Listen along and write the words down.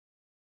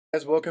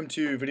Guys, welcome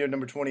to video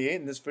number 28.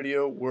 In this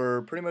video,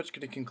 we're pretty much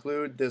going to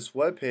conclude this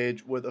web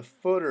page with a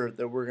footer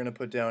that we're going to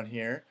put down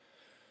here.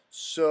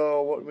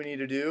 So what we need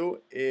to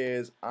do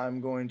is I'm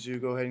going to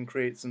go ahead and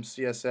create some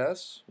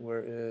CSS.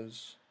 Where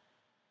is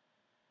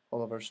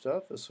all of our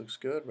stuff? This looks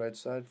good. Right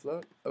side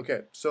float.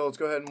 Okay, so let's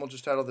go ahead and we'll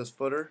just title this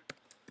footer.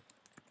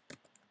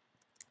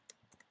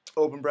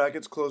 Open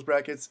brackets, close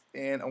brackets,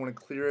 and I want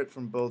to clear it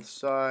from both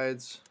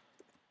sides.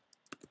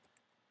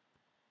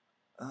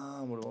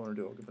 What do I want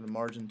to do? I'll give it a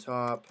margin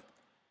top.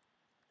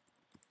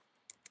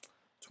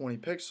 20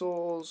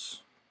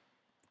 pixels.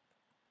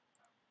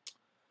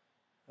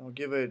 I'll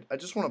give it, I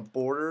just want a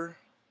border.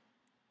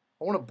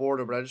 I want a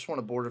border, but I just want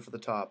a border for the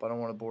top. I don't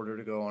want a border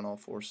to go on all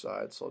four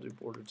sides. So I'll do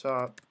border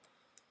top.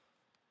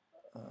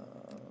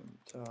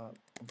 I'll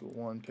go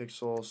 1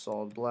 pixel,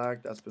 solid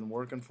black. That's been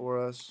working for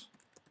us.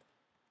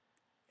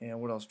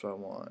 And what else do I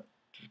want?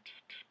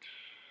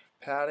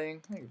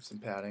 Padding. I give some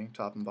padding,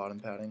 top and bottom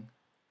padding.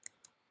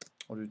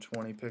 I'll do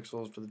 20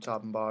 pixels for the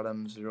top and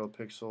bottom, 0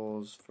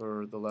 pixels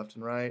for the left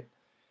and right.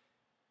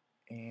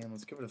 And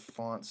let's give it a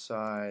font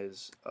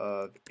size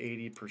of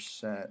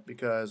 80%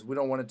 because we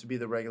don't want it to be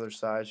the regular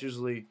size.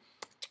 Usually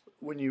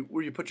when you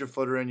put your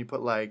footer in, you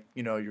put like,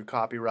 you know, your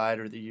copyright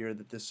or the year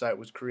that this site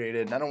was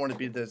created. And I don't want it to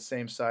be the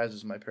same size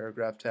as my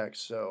paragraph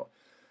text. So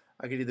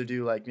I could either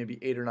do like maybe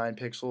 8 or 9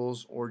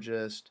 pixels or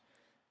just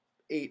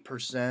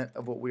 8%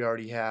 of what we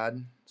already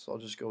had. So I'll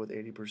just go with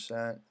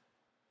 80%.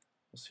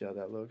 We'll see how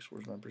that looks.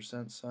 Where's my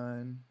percent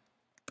sign?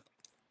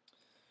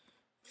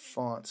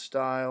 Font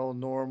style,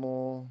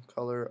 normal,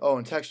 color. Oh,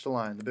 and text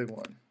align, the big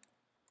one.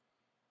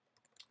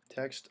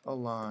 Text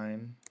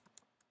align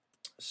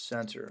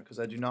center, because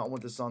I do not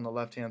want this on the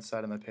left-hand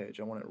side of my page.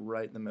 I want it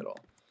right in the middle.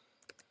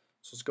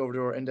 So let's go over to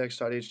our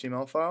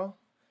index.html file.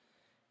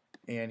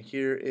 And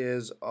here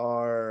is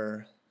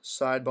our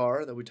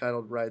sidebar that we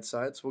titled right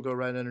side. So we'll go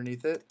right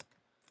underneath it.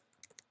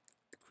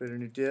 Create a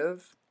new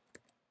div.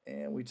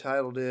 And we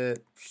titled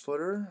it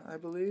footer, I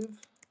believe.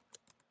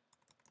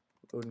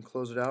 Go ahead and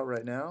close it out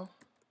right now.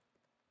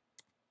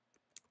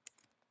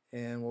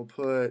 And we'll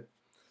put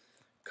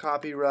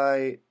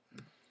copyright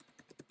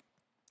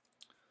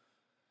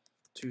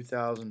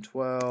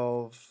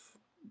 2012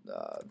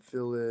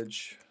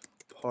 Village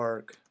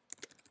Park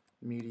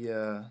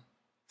Media.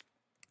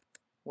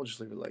 We'll just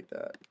leave it like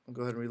that. We'll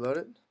go ahead and reload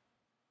it.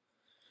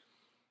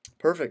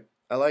 Perfect.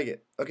 I like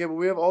it. Okay, but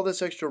we have all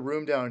this extra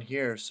room down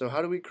here. So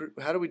how do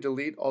we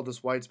delete all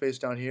this white space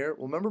down here?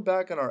 Well, remember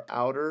back on our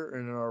outer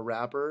and in our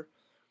wrapper,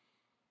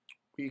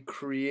 we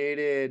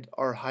created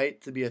our height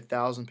to be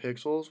 1,000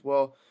 pixels.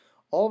 Well,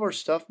 all of our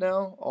stuff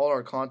now, all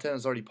our content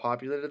is already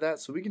populated that,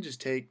 so we can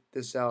just take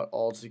this out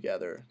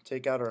altogether.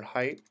 Take out our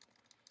height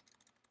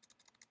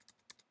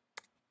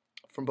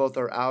from both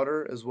our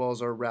outer as well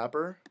as our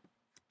wrapper.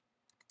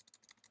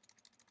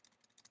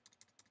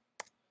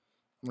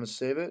 I'm going to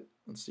save it.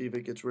 Let's see if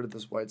it gets rid of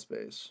this white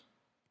space.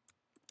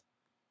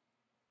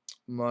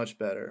 Much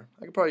better.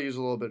 I could probably use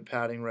a little bit of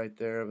padding right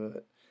there,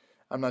 but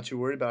I'm not too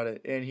worried about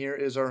it. And here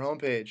is our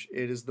homepage.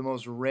 It is the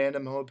most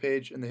random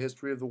homepage in the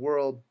history of the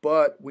world,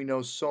 but we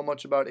know so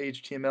much about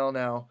HTML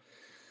now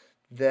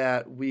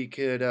that we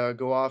could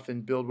go off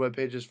and build web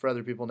pages for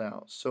other people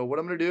now. So what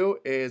I'm going to do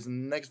is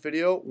in the next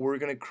video, we're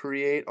going to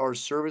create our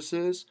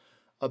services,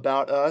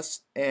 about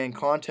us, and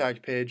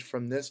contact page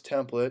from this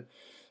template.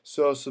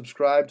 So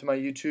subscribe to my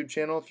YouTube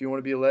channel if you want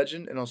to be a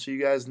legend, and I'll see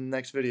you guys in the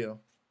next video.